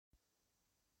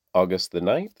August the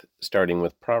 9th, starting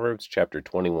with Proverbs chapter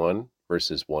 21,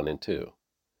 verses 1 and 2.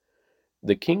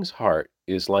 The king's heart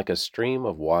is like a stream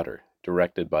of water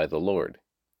directed by the Lord.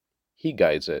 He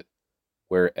guides it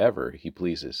wherever he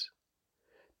pleases.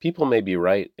 People may be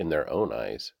right in their own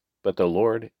eyes, but the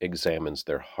Lord examines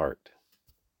their heart.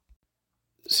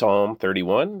 Psalm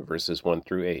 31, verses 1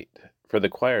 through 8. For the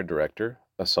choir director,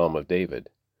 a psalm of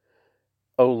David.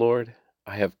 O Lord,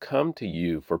 I have come to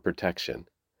you for protection.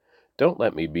 Don't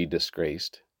let me be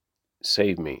disgraced.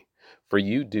 Save me, for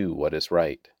you do what is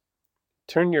right.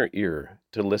 Turn your ear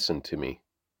to listen to me.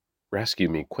 Rescue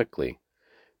me quickly.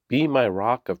 Be my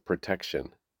rock of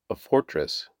protection, a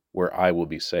fortress where I will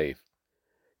be safe.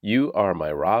 You are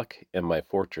my rock and my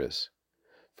fortress.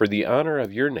 For the honor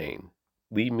of your name,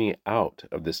 lead me out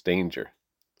of this danger.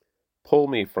 Pull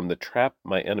me from the trap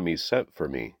my enemies set for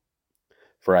me,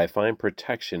 for I find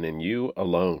protection in you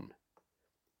alone.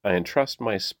 I entrust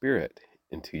my spirit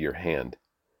into your hand.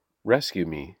 Rescue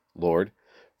me, Lord,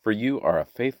 for you are a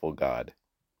faithful God.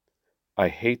 I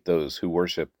hate those who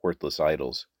worship worthless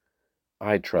idols.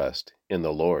 I trust in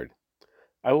the Lord.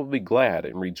 I will be glad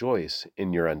and rejoice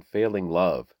in your unfailing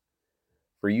love.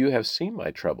 For you have seen my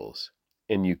troubles,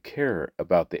 and you care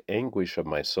about the anguish of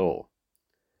my soul.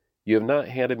 You have not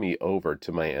handed me over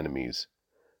to my enemies,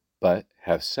 but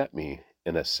have set me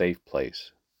in a safe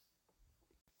place.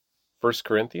 1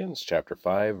 Corinthians chapter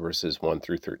 5, verses 1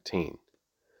 through 13.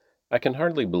 I can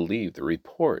hardly believe the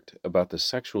report about the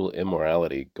sexual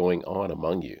immorality going on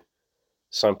among you,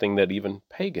 something that even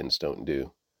pagans don't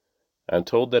do. I'm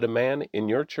told that a man in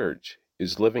your church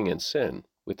is living in sin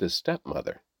with his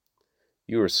stepmother.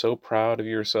 You are so proud of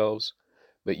yourselves,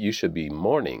 but you should be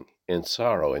mourning in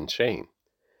sorrow and shame,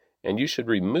 and you should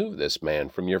remove this man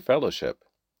from your fellowship.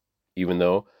 Even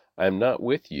though I am not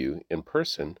with you in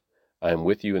person, I am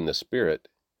with you in the Spirit,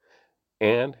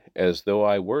 and as though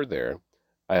I were there,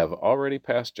 I have already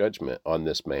passed judgment on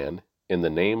this man in the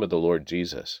name of the Lord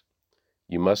Jesus.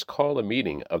 You must call a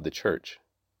meeting of the church.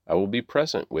 I will be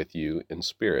present with you in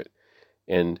spirit,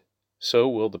 and so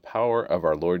will the power of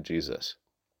our Lord Jesus.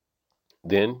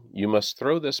 Then you must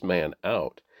throw this man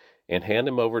out and hand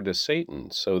him over to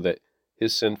Satan so that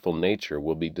his sinful nature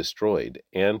will be destroyed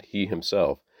and he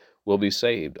himself will be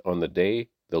saved on the day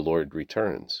the Lord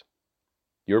returns.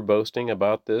 Your boasting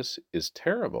about this is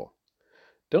terrible.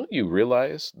 Don't you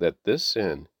realize that this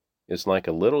sin is like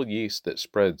a little yeast that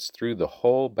spreads through the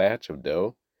whole batch of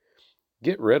dough?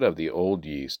 Get rid of the old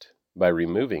yeast by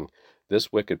removing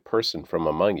this wicked person from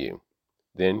among you.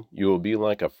 Then you will be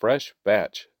like a fresh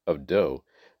batch of dough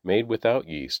made without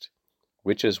yeast,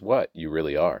 which is what you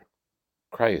really are.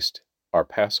 Christ, our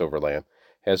Passover lamb,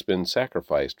 has been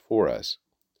sacrificed for us.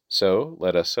 So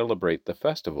let us celebrate the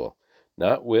festival,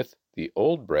 not with the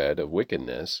old bread of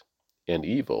wickedness and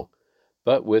evil,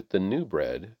 but with the new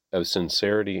bread of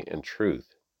sincerity and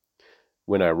truth.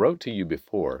 When I wrote to you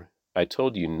before, I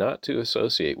told you not to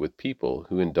associate with people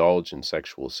who indulge in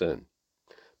sexual sin.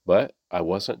 But I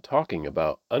wasn't talking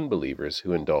about unbelievers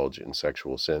who indulge in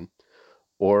sexual sin,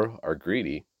 or are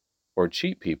greedy, or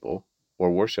cheat people,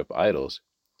 or worship idols.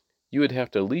 You would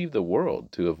have to leave the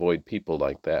world to avoid people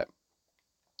like that.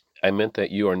 I meant that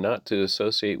you are not to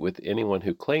associate with anyone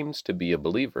who claims to be a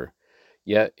believer,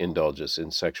 yet indulges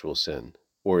in sexual sin,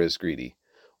 or is greedy,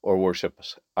 or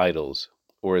worships idols,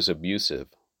 or is abusive,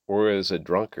 or is a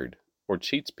drunkard, or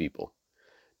cheats people.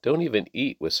 Don't even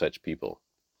eat with such people.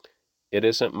 It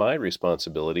isn't my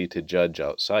responsibility to judge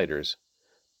outsiders,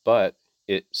 but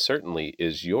it certainly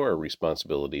is your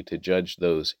responsibility to judge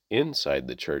those inside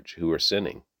the church who are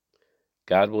sinning.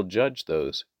 God will judge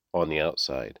those on the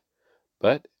outside.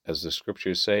 But, as the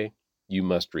scriptures say, you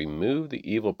must remove the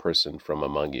evil person from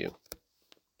among you.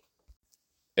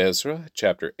 Ezra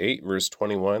chapter 8 verse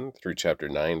 21 through chapter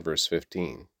 9 verse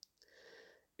 15.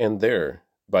 And there,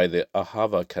 by the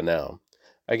Ahava canal,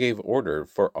 I gave order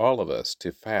for all of us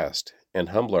to fast and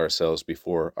humble ourselves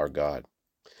before our God.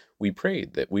 We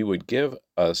prayed that he would give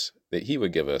us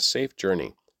safe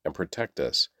journey and protect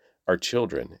us, our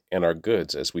children, and our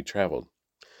goods as we traveled.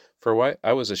 For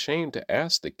I was ashamed to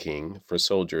ask the king for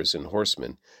soldiers and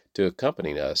horsemen to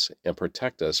accompany us and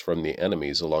protect us from the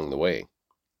enemies along the way.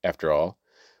 After all,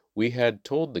 we had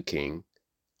told the king,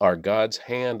 our God's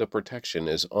hand of protection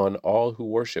is on all who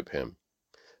worship him,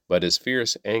 but his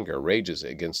fierce anger rages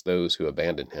against those who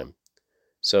abandon him.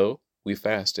 So we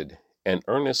fasted and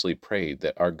earnestly prayed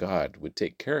that our God would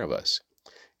take care of us,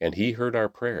 and he heard our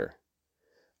prayer.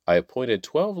 I appointed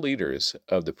 12 leaders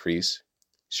of the priests,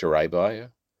 Sherebiah,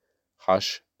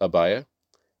 Hashabiah,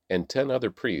 and 10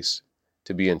 other priests,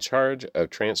 to be in charge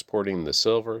of transporting the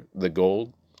silver, the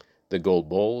gold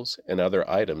bowls, and other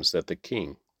items that the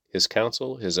king, his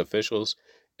council, his officials,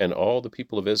 and all the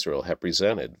people of Israel have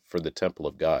presented for the temple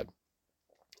of God.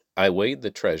 I weighed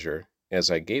the treasure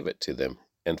as I gave it to them,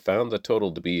 and found the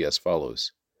total to be as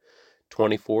follows: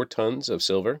 24 tons of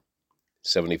silver,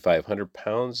 7,500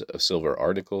 pounds of silver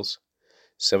articles,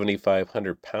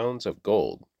 7,500 pounds of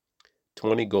gold,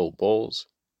 20 gold bowls,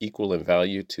 equal in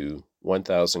value to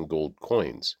 1,000 gold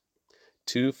coins,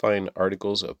 2 fine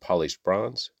articles of polished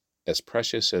bronze, as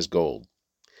precious as gold.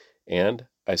 And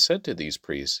I said to these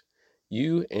priests,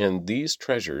 You and these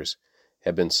treasures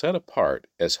have been set apart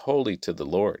as holy to the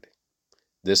Lord.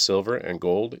 This silver and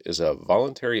gold is a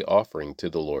voluntary offering to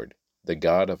the Lord, the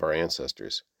God of our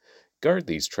ancestors. Guard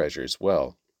these treasures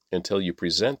well until you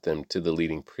present them to the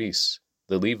leading priests,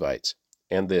 the Levites,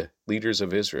 and the leaders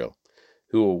of Israel,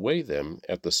 who will weigh them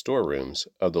at the storerooms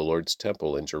of the Lord's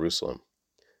temple in Jerusalem.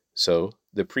 So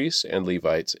the priests and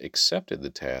Levites accepted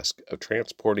the task of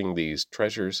transporting these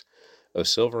treasures of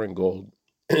silver and gold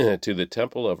to the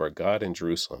temple of our God in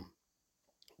Jerusalem.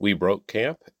 We broke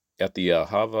camp at the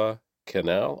Ahava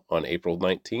Canal on April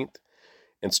 19th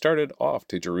and started off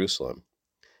to Jerusalem.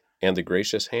 And the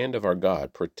gracious hand of our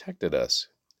God protected us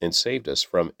and saved us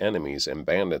from enemies and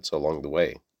bandits along the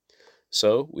way.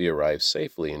 So we arrived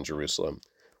safely in Jerusalem,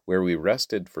 where we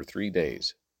rested for 3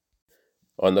 days.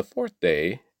 On the 4th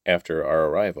day after our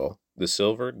arrival, the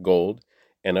silver, gold,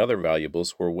 and other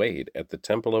valuables were weighed at the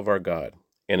temple of our God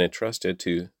and entrusted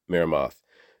to Meremoth,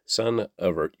 son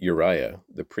of Uriah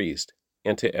the priest,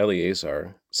 and to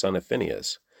Eleazar, son of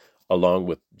Phinehas, along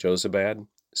with Jozabad,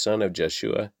 son of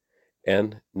Jeshua,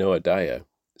 and Noadiah,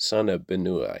 son of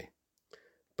Binnui,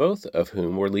 both of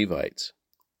whom were Levites.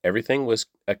 Everything was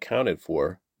accounted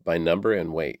for by number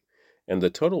and weight, and the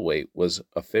total weight was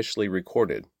officially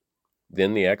recorded.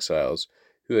 Then the exiles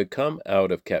who had come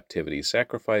out of captivity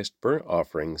sacrificed burnt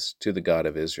offerings to the God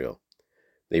of Israel.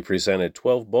 They presented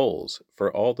 12 bulls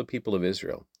for all the people of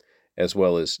Israel, as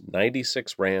well as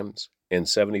 96 rams and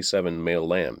 77 male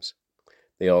lambs.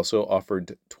 They also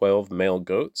offered 12 male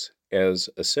goats as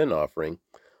a sin offering.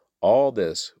 All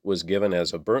this was given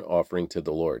as a burnt offering to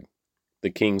the Lord.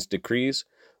 The king's decrees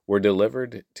were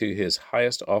delivered to his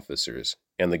highest officers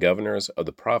and the governors of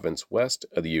the province west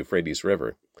of the Euphrates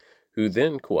River, who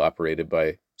then cooperated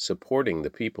by supporting the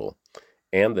people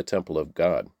and the temple of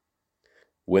God.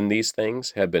 When these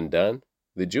things had been done,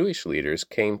 the Jewish leaders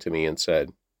came to me and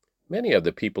said, Many of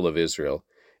the people of Israel,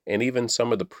 and even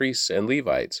some of the priests and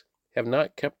Levites, have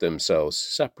not kept themselves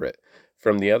separate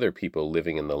from the other people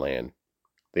living in the land.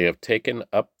 They have taken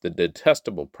up the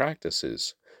detestable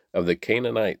practices of the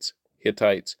Canaanites,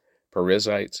 Hittites,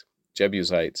 Perizzites,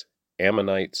 Jebusites,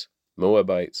 Ammonites,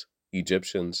 Moabites,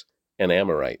 Egyptians, and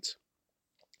Amorites.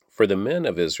 For the men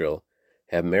of Israel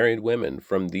have married women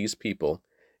from these people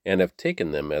and have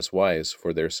taken them as wives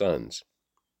for their sons.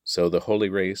 So the holy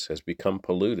race has become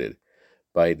polluted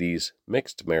by these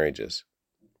mixed marriages.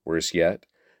 Worse yet,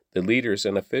 the leaders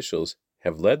and officials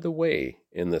have led the way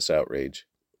in this outrage.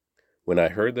 When I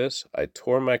heard this, I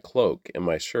tore my cloak and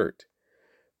my shirt,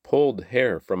 pulled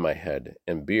hair from my head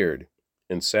and beard,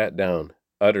 and sat down,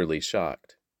 utterly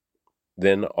shocked.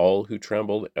 Then all who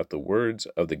trembled at the words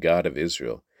of the God of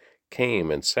Israel came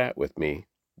and sat with me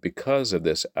because of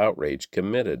this outrage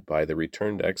committed by the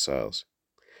returned exiles.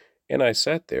 And I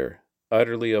sat there,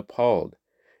 utterly appalled,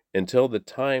 until the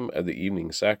time of the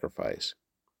evening sacrifice.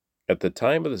 At the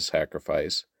time of the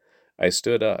sacrifice, I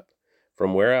stood up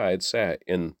from where I had sat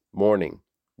in mourning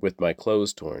with my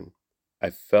clothes torn. I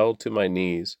fell to my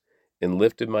knees and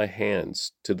lifted my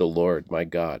hands to the Lord my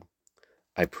God.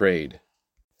 I prayed,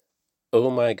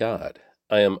 O my God,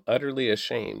 I am utterly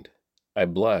ashamed. I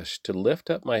blush to lift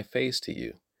up my face to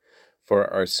you,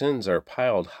 for our sins are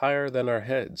piled higher than our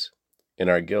heads, and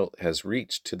our guilt has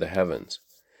reached to the heavens.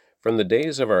 From the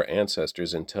days of our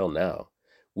ancestors until now,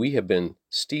 we have been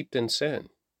steeped in sin.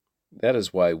 That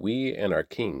is why we and our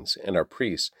kings and our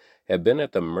priests have been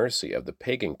at the mercy of the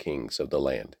pagan kings of the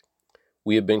land.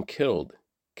 We have been killed,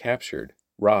 captured,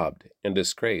 robbed, and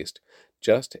disgraced,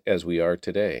 just as we are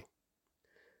today.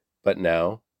 But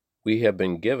now we have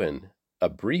been given a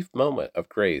brief moment of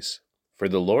grace, for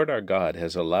the Lord our God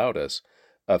has allowed us,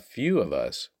 a few of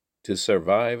us, to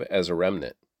survive as a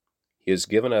remnant. He has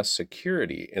given us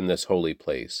security in this holy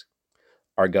place.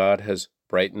 Our God has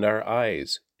brightened our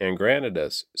eyes and granted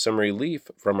us some relief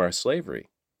from our slavery.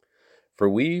 For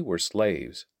we were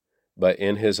slaves, but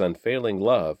in his unfailing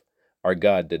love, our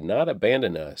God did not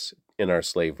abandon us in our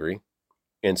slavery.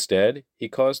 Instead, he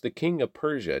caused the king of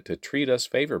Persia to treat us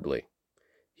favorably.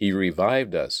 He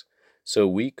revived us so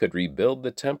we could rebuild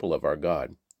the temple of our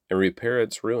God and repair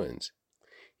its ruins.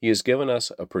 He has given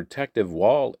us a protective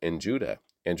wall in Judah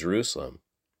and Jerusalem.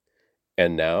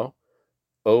 And now,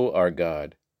 O our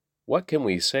God, what can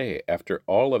we say after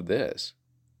all of this?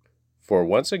 For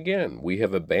once again we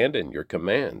have abandoned your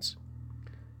commands.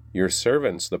 Your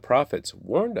servants, the prophets,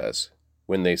 warned us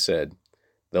when they said,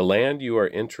 "The land you are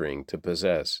entering to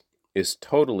possess is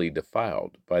totally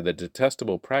defiled by the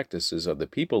detestable practices of the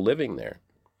people living there.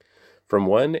 From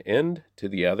one end to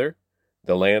the other,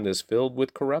 the land is filled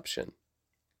with corruption.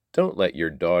 Don't let your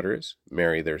daughters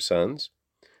marry their sons.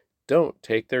 Don't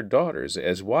take their daughters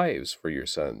as wives for your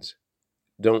sons.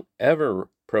 Don't ever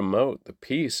promote the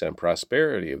peace and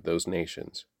prosperity of those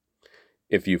nations.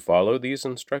 If you follow these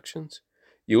instructions,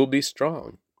 you will be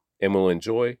strong and will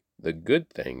enjoy the good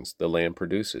things the land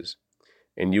produces,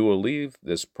 and you will leave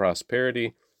this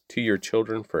prosperity to your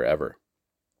children forever.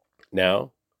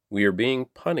 Now, we are being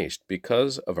punished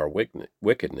because of our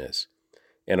wickedness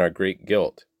and our great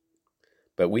guilt,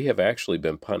 but we have actually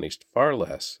been punished far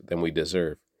less than we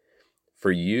deserve.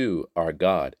 For you, our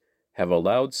God, have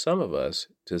allowed some of us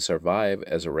to survive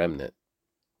as a remnant.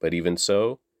 But even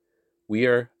so, we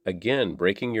are again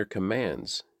breaking your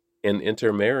commands and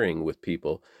intermarrying with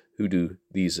people who do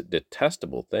these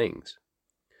detestable things.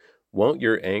 Won't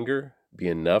your anger be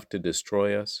enough to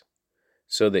destroy us,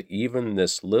 so that even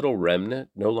this little remnant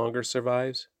no longer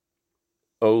survives?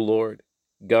 O Lord,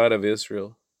 God of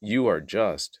Israel, you are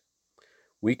just.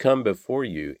 We come before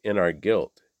you in our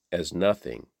guilt as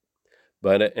nothing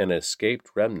but an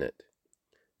escaped remnant,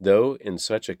 though in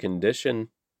such a condition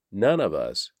none of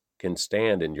us can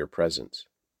stand in your presence.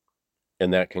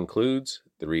 And that concludes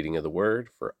the reading of the Word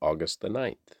for August the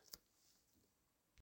 9th.